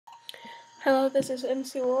Hello, this is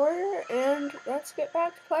MC Warrior, and let's get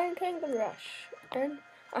back to playing Kingdom Rush. And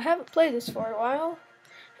I haven't played this for a while,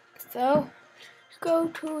 so let's go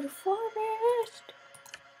to the forest.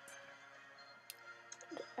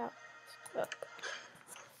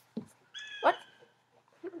 What?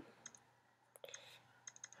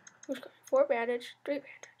 Who's got 4 bandage, 3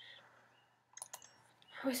 bandage?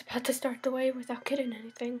 I was about to start the wave without getting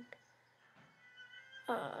anything.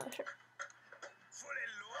 Sure.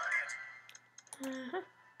 Uh-huh.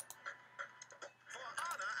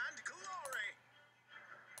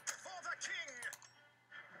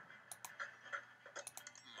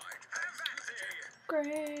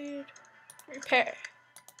 Great. Repair.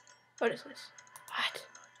 What is this? What?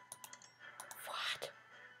 What?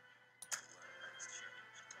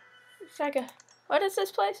 Sega. What is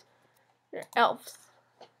this place? They're elves.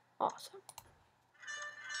 Awesome.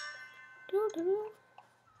 Doo-doo.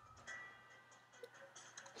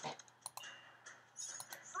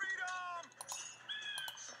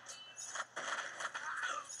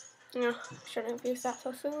 No, shouldn't have used that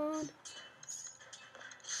so soon.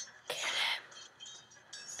 Kill him.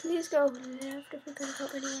 Please go left if you're gonna go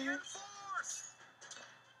anywhere.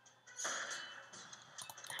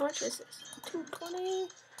 How much is this? 220,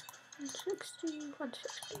 160,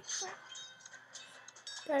 160.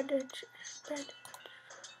 Bandage, bandage.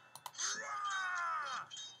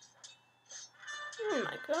 Oh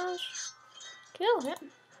my gosh. Kill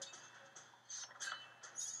him.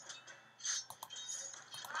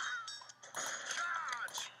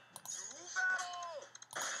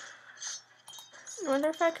 I wonder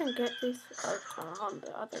if I can get these on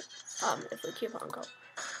the other, if we keep on going.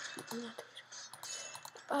 I'm not too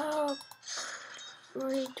sure. Oh,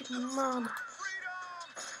 great mama.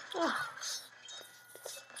 Oh,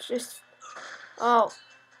 just, oh,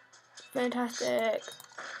 fantastic.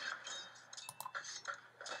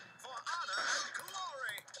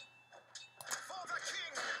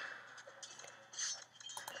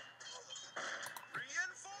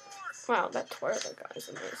 Wow, that twirler guy's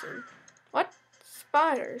amazing. What?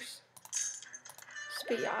 Spiders.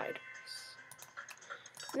 Spiders.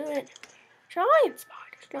 Giant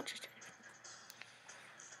spiders, not just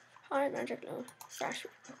high magic low. Fresh.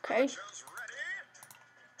 Okay.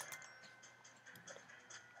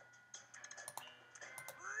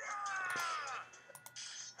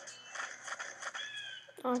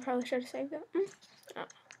 Oh, I probably should have saved that. Oh.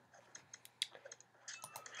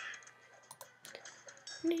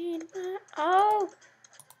 Need my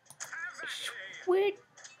sweet.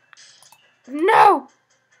 No.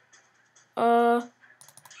 No.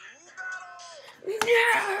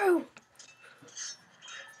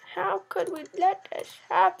 How could we let this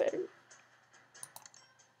happen?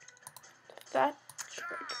 That.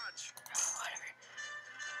 Whatever.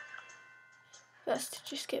 Best to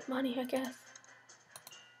just get money, I guess.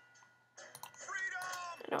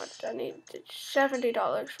 I know what I need.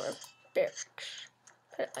 $70 for a barracks.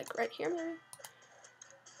 Put it like right here, maybe.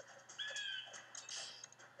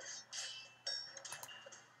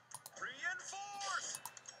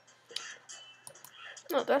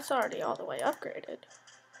 No, that's already all the way upgraded.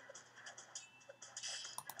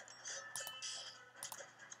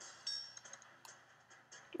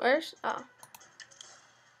 Where's? Oh.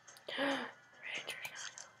 Rangers.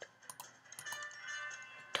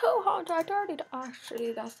 230.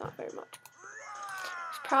 Actually, that's not very much.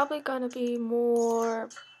 It's probably gonna be more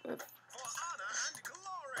of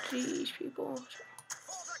these people.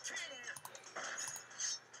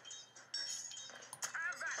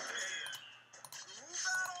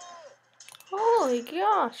 Holy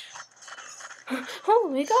gosh.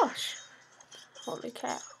 Holy gosh. Holy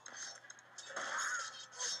cow.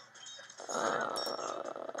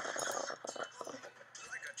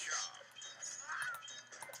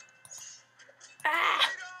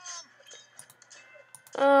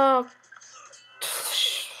 Oh.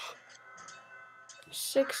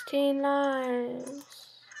 16 lives.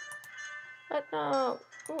 But no.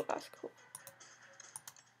 Oh, that's cool.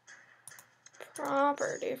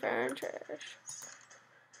 Property furniture.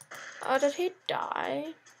 Oh, did he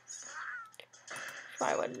die?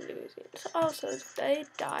 Why would losing? Oh, so if they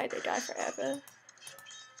die forever.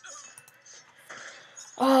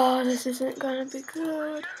 Oh, this isn't gonna be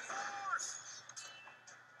good.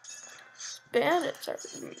 Bandits are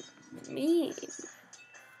mean.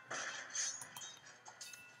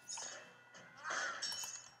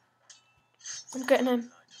 I'm getting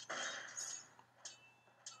him.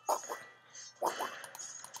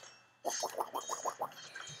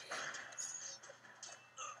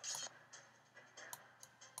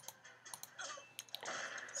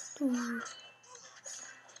 Ooh.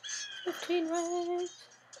 15 raids.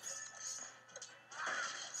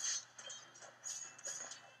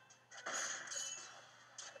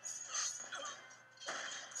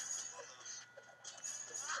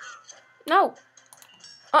 No.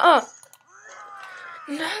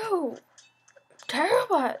 No.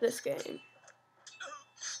 Terrible at this game.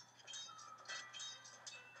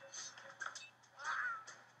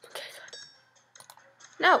 Okay, good.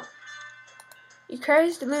 No. You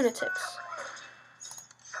crazy lunatics.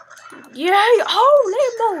 Yay! Holy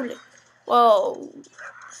moly! Whoa.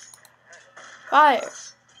 Fire.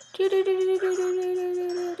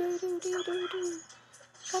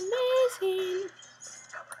 Amazing.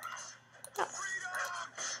 Oh.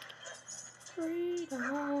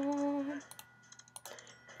 Freedom.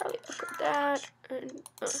 Probably upgrade that. And,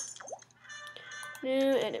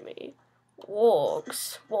 new enemy.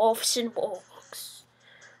 Worgs. Wolves and Worgs.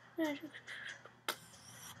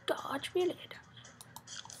 Dodge me later.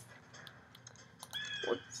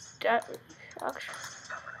 Well, that actually,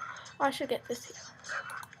 I should get this here.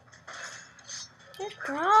 You're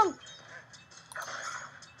strong.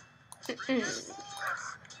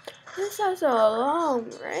 This has a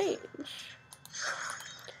long range.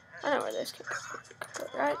 I know where this can go. Go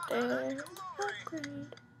right there.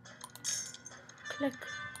 Upgrade. Click.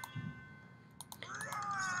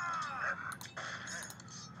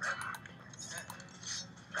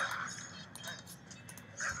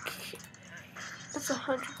 That's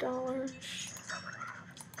 $100.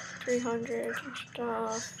 300 and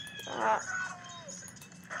stuff.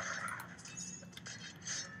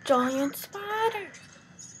 Giant spider.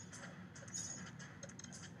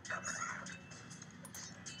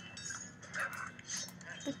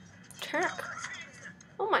 Attack.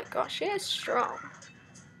 Oh my gosh, he is strong.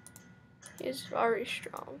 He is very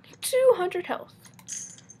strong. 200 health.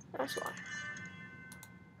 That's why.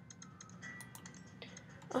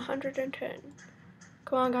 110.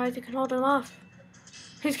 Come on, guys, you can hold him off.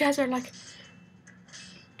 These guys are like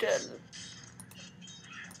the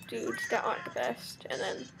dudes that aren't the best, and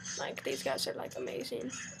then like these guys are like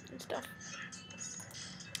amazing and stuff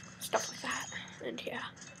like that. And yeah.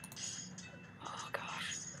 Oh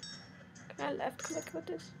gosh. Can I left click with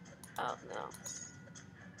this? Oh no.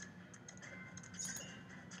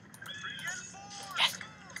 Yes.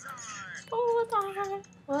 Oh,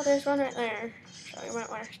 well, there's one right there, so you might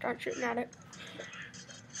want to start shooting at it.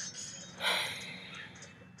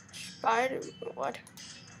 Spider, what?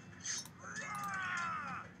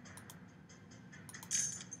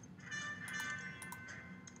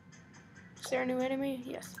 Is there a new enemy?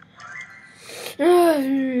 Yes.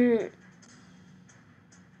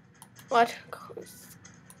 What?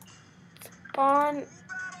 Spawn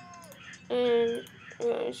and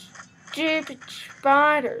stupid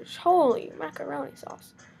spiders. Holy macaroni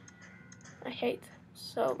sauce. I hate them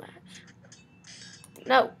so much.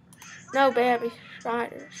 No. No, baby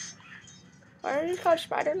spiders. What are these called?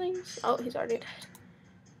 Spiderlings? Oh, he's already dead.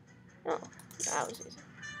 No, that was easy.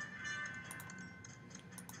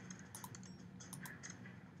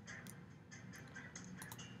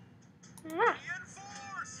 Ah.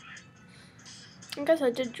 I guess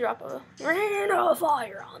I did drop a rain of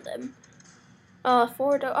fire on them. Oh,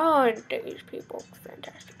 these people.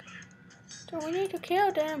 Fantastic. So we need to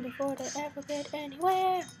kill them before they ever get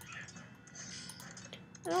anywhere.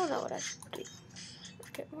 I don't know what I should do.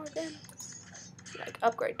 Get more of them. Like,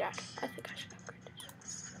 upgrade that. I think I should upgrade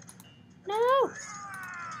this. No!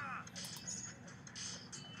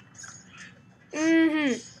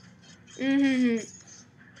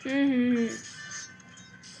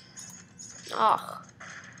 Ugh.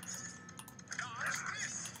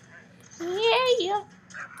 Yeah.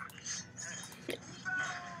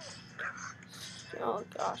 Oh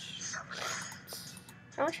gosh.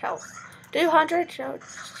 How much health? 200? So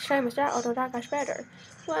same as that, although that guy's better.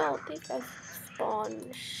 Well, these guys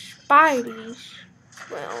spawn spideys.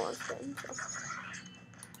 Well, as them, so.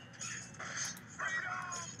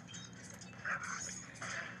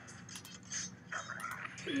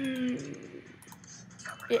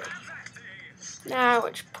 Yeah. Now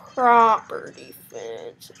it's proper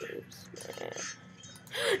defenses, man.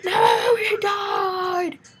 No, he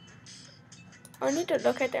died! I need to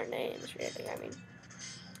look at their names, really. I mean,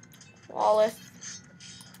 Wallace,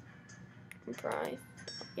 Bryce.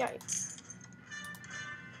 Yikes.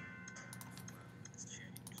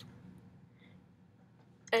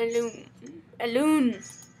 Alloon.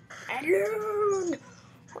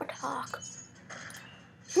 What hawk?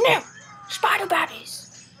 No! Spider babies!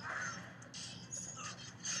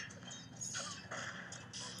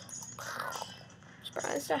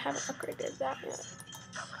 Surprised I haven't upgraded that yet.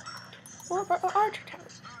 What about archer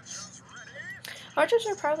towers? Archers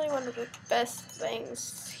are probably one of the best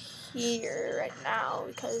things here right now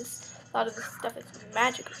because a lot of this stuff is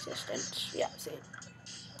magic resistant. Yeah, see.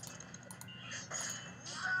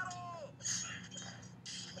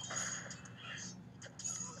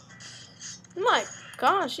 Oh my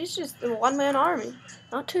gosh, she's just a one-man army.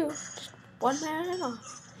 Not two, just one-man army.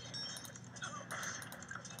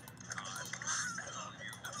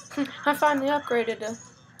 I finally upgraded the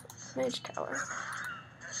mage tower.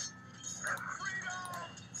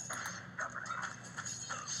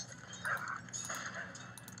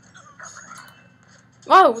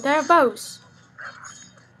 Whoa, they have bows.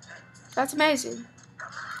 That's amazing.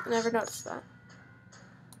 I never noticed that.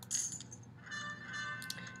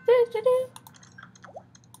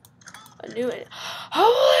 I knew it.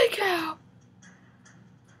 Holy cow!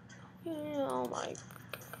 Oh my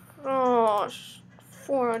gosh.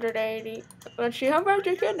 480. Let's see how much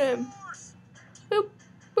you get him. Boop,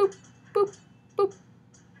 boop, boop, boop.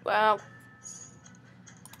 Wow.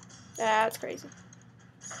 That's crazy.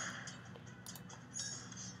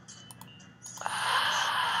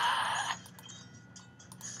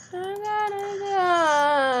 I'm gonna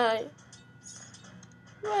die.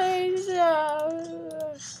 Please,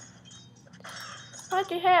 what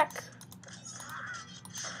the heck?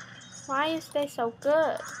 Why is they so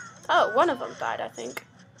good? Oh, one of them died, I think.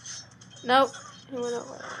 Nope. He went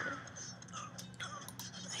over.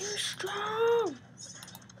 You're strong.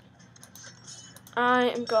 I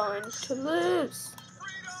am going to lose.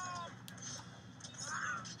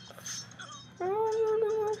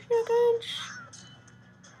 Oh,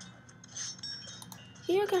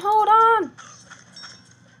 you can hold on.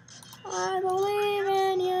 I believe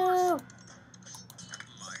in you.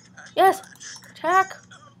 Yes. Attack.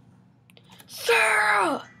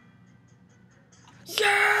 Yeah.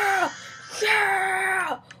 Yeah.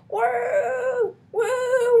 Yeah. Woo.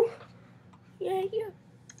 Woo. Yeah, yeah.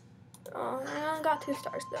 Oh, I only got 2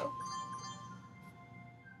 stars though.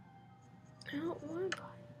 I don't want to buy.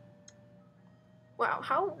 Wow,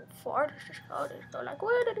 how far does this go? Does it go like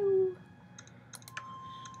what to do?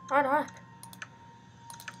 Hard up.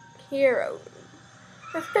 Hero.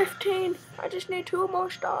 At 15. I just need 2 more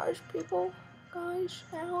stars, people. Guys,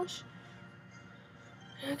 house.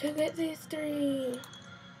 I can get these 3.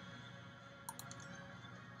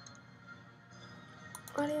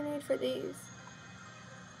 What do you need for these?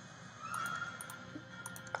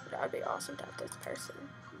 That would be awesome to have this person,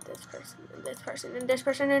 this person, and this person, and this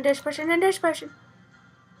person, and this person, and this person.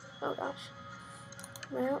 Oh gosh.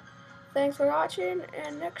 Well, thanks for watching,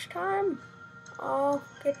 and next time I'll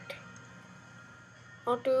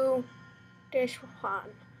do this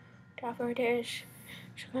one. Tougher dish.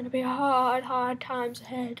 It's gonna be hard times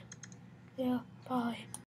ahead. Yeah, bye.